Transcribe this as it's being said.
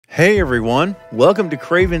Hey everyone, welcome to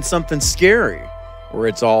Craving Something Scary, where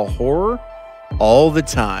it's all horror all the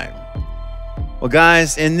time. Well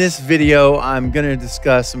guys, in this video, I'm going to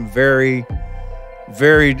discuss some very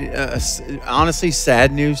honestly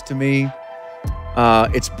sad news to me.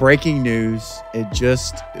 It's breaking news. It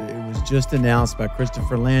was just announced by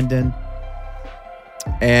Christopher Landon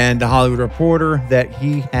and The Hollywood Reporter that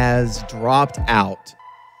he has dropped out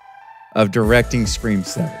of directing Scream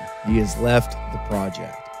 7. He has left the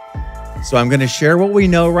project. So I'm going to share what we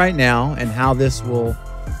know right now and how this will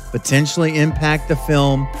potentially impact the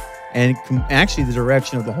film and actually the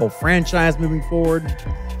direction of the whole franchise moving forward.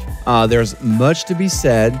 There's much to be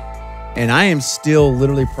said, and I am still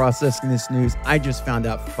literally processing this news. I just found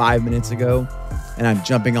out 5 minutes ago, and I'm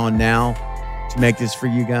jumping on now to make this for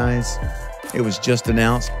you guys. It was just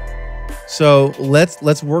announced. So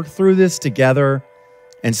let's work through this together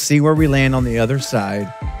and see where we land on the other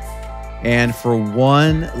side. And for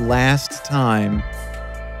one last time,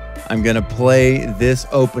 I'm going to play this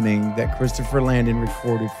opening that Christopher Landon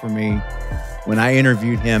recorded for me when I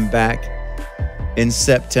interviewed him back in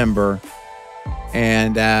September.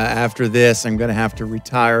 And after this, I'm going to have to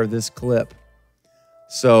retire this clip.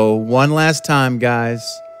 So one last time, guys,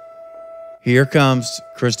 here comes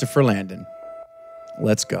Christopher Landon.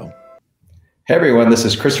 Let's go. Hey everyone, this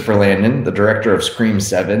is Christopher Landon, the director of Scream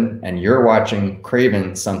 7, and you're watching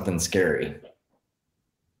Craving Something Scary.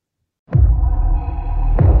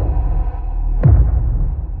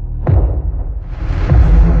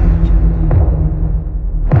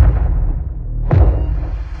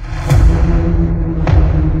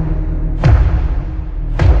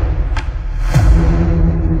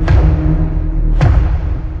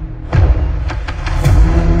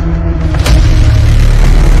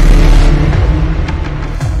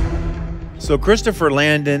 So Christopher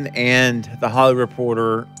Landon and The Hollywood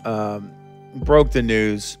Reporter broke the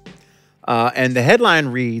news. And the headline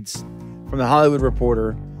reads from The Hollywood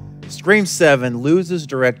Reporter, Scream 7 loses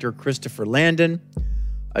director Christopher Landon,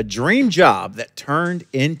 a dream job that turned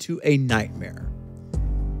into a nightmare.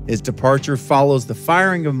 His departure follows the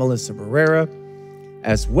firing of Melissa Barrera,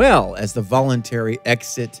 as well as the voluntary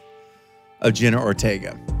exit of Jenna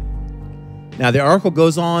Ortega. Now, the article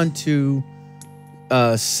goes on to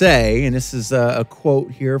say, and this is a quote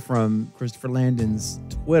here from Christopher Landon's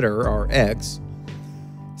Twitter, or X,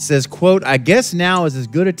 says, quote, "I guess now is as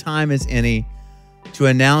good a time as any to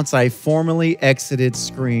announce I formally exited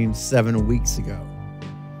Scream 7 weeks ago.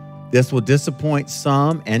 This will disappoint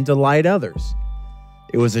some and delight others.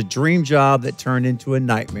 It was a dream job that turned into a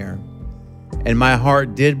nightmare, and my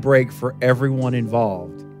heart did break for everyone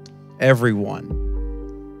involved.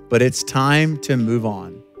 Everyone. But it's time to move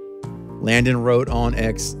on," Landon wrote on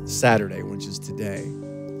X Saturday, which is today.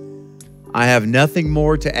 "I have nothing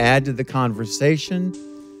more to add to the conversation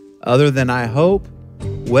other than I hope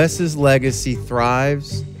Wes's legacy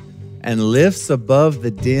thrives and lifts above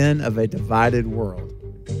the din of a divided world.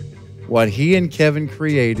 What he and Kevin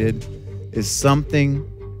created is something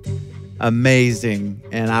amazing,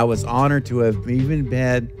 and I was honored to have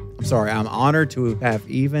I'm honored to have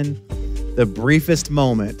even the briefest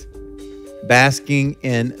moment basking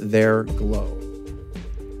in their glow."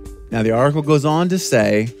 Now, the article goes on to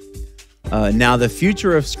say, now the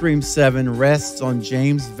future of Scream 7 rests on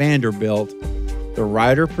James Vanderbilt, the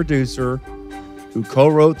writer-producer who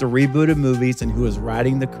co-wrote the rebooted movies and who is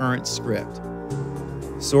writing the current script.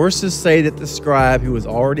 Sources say that the scribe, who was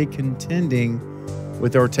already contending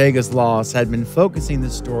with Ortega's loss, had been focusing the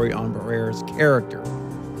story on Barrera's character.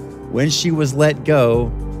 When she was let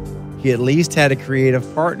go, he at least had a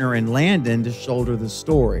creative partner in Landon to shoulder the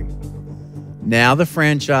story. Now the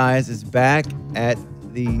franchise is back at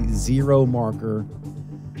the zero marker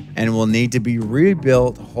and will need to be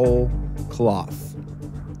rebuilt whole cloth.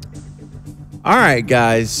 All right,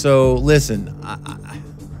 guys. So listen,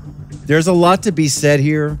 there's a lot to be said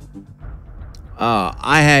here.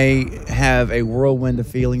 I have a whirlwind of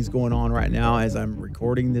feelings going on right now as I'm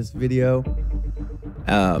recording this video.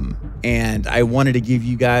 And I wanted to give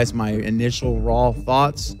you guys my initial raw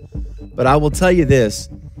thoughts, but I will tell you this,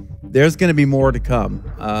 there's going to be more to come.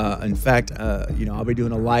 In fact, I'll be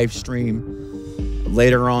doing a live stream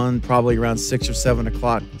later on, probably around 6 or 7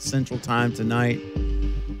 o'clock Central Time tonight.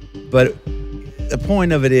 But the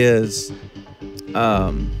point of it is,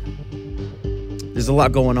 there's a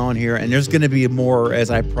lot going on here, and there's going to be more as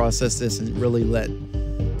I process this and really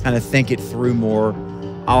kind of think it through more.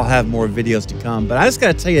 I'll have more videos to come, but I just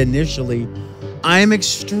got to tell you initially, I am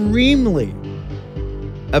extremely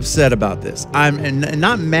upset about this. I'm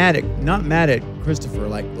not mad at Christopher,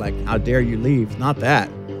 like how dare you leave? Not that.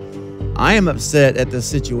 I am upset at the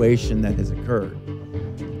situation that has occurred.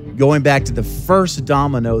 going back to the first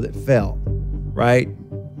domino that fell, right?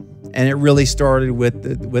 And it really started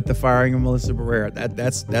with the firing of Melissa Barrera.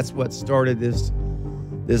 That's what started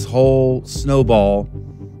this whole snowball.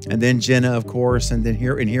 And then Jenna, of course, and then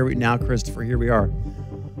now Christopher. Here we are.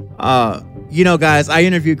 You know, guys, I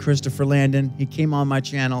interviewed Christopher Landon. He came on my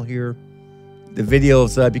channel here. The video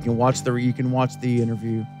is up. You can watch the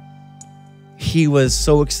interview. He was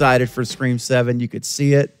so excited for Scream 7. You could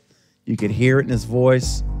see it. You could hear it in his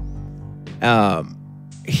voice.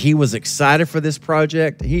 He was excited for this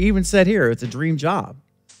project. He even said here, it's a dream job.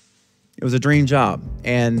 It was a dream job.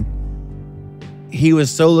 And he was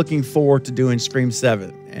so looking forward to doing Scream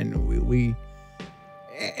 7. And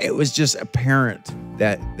it was just apparent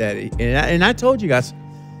and I told you guys,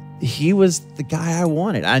 he was the guy I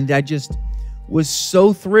wanted. And I just was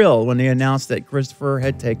so thrilled when they announced that Christopher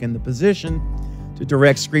had taken the position to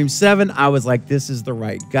direct Scream 7. I was like, this is the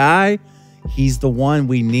right guy. He's the one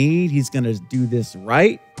we need. He's going to do this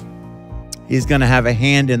right. He's going to have a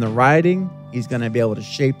hand in the writing. He's going to be able to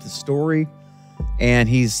shape the story. And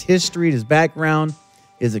his history, his background,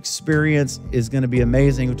 his experience is going to be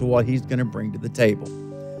amazing to what he's going to bring to the table.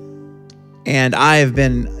 And I have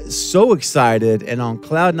been so excited and on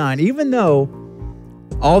cloud nine, even though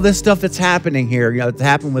all this stuff that's happening here, you know, it's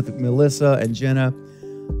happened with Melissa and Jenna.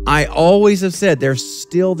 I always have said there's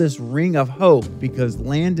still this ring of hope because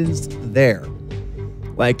Landon's there.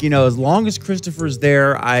 Like, you know, as long as Christopher's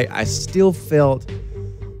there, I still felt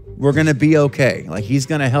we're going to be okay. Like, he's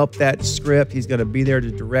going to help that script. He's going to be there to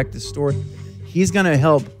direct the story. He's going to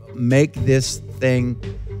help make this thing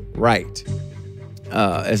right.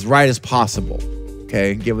 As right as possible,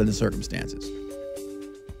 okay, given the circumstances.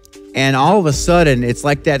 And all of a sudden, it's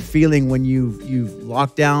like that feeling when you've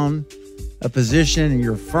locked down a position and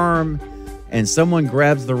you're firm, and someone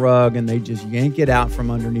grabs the rug and they just yank it out from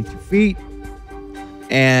underneath your feet,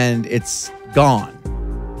 and it's gone.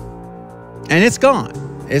 And it's gone.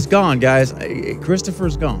 It's gone, guys.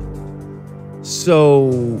 Christopher's gone.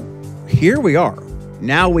 So here we are.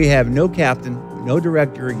 Now we have no captain, no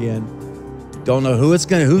director again. Don't know who's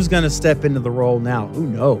gonna step into the role now. Who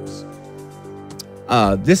knows?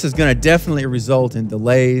 This is gonna definitely result in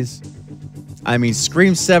delays. I mean,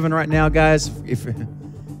 Scream 7 right now, guys.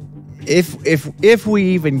 If we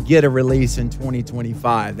even get a release in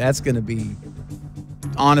 2025, that's gonna be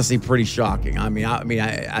honestly pretty shocking.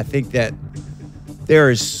 I think that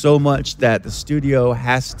there is so much that the studio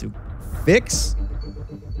has to fix.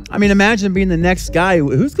 I mean, imagine being the next guy.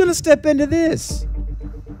 Who's gonna step into this?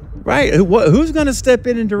 Right? Who's going to step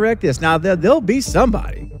in and direct this? Now, there'll be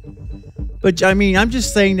somebody. But, I mean, I'm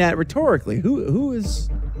just saying that rhetorically. Who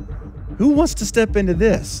wants to step into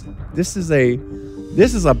this? This is a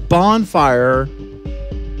bonfire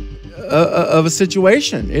of a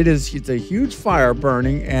situation. It's a huge fire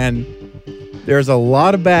burning, and there's a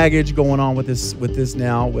lot of baggage going on with this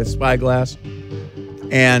now, with Spyglass.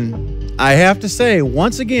 And I have to say,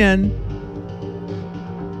 once again,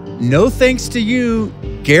 no thanks to you,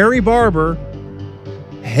 Gary Barber,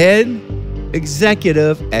 head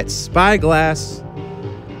executive at Spyglass,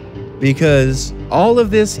 because all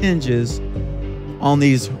of this hinges on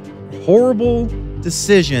these horrible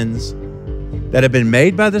decisions that have been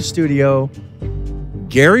made by the studio.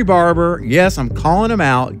 Gary Barber, yes, I'm calling him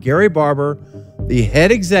out. Gary Barber, the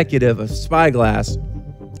head executive of Spyglass,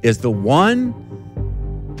 is the one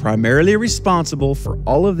primarily responsible for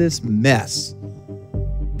all of this mess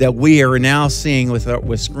that we are now seeing with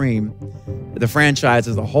Scream, the franchise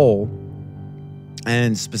as a whole,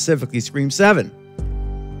 and specifically Scream 7.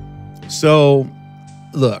 So,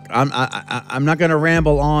 look, I'm not going to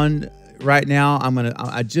ramble on right now.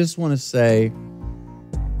 I just want to say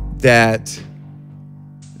that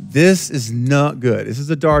this is not good. This is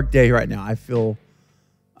a dark day right now. I feel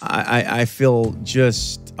I'm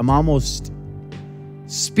almost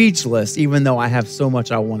speechless, even though I have so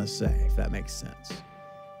much I want to say, if that makes sense.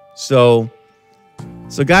 So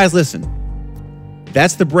guys, listen,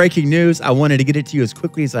 that's the breaking news. I wanted to get it to you as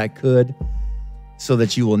quickly as I could so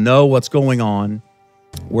that you will know what's going on,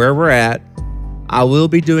 where we're at. I will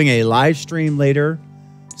be doing a live stream later.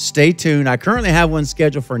 Stay tuned. I currently have one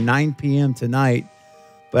scheduled for 9 p.m. tonight,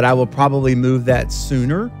 but I will probably move that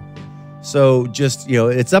sooner. So just, you know,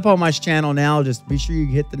 it's up on my channel now. Just be sure you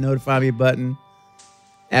hit the notify me button.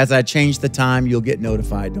 As I change the time, you'll get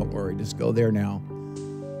notified. Don't worry. Just go there now.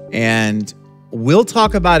 And we'll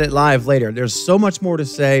talk about it live later. There's so much more to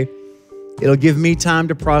say. It'll give me time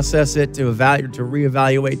to process it, to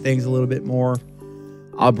reevaluate things a little bit more.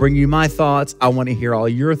 I'll bring you my thoughts. I want to hear all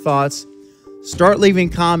your thoughts. Start leaving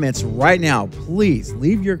comments right now. Please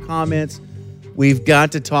leave your comments. We've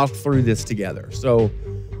got to talk through this together. So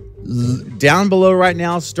Down below right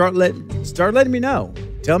now, start letting me know.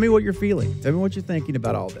 Tell me what you're feeling. Tell me what you're thinking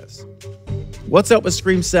about all this. What's up with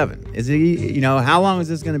Scream 7? Is it, you know, how long is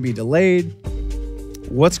this going to be delayed?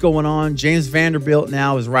 What's going on? James Vanderbilt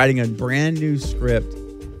now is writing a brand new script.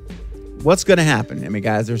 What's going to happen? I mean,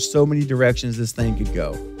 guys, there's so many directions this thing could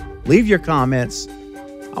go. Leave your comments.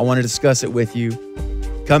 I want to discuss it with you.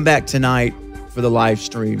 Come back tonight for the live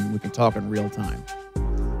stream. We can talk in real time.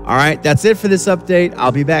 All right, that's it for this update.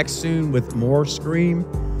 I'll be back soon with more Scream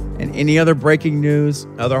and any other breaking news,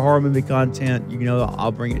 other horror movie content. You know,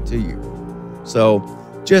 I'll bring it to you. So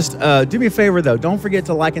just do me a favor, though. Don't forget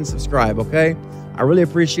to like and subscribe, okay? I really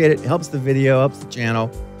appreciate it. It helps the video, helps the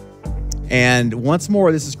channel. And once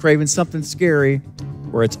more, this is Craven Something Scary,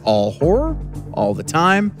 where it's all horror, all the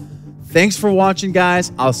time. Thanks for watching,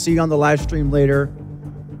 guys. I'll see you on the live stream later.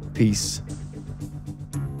 Peace.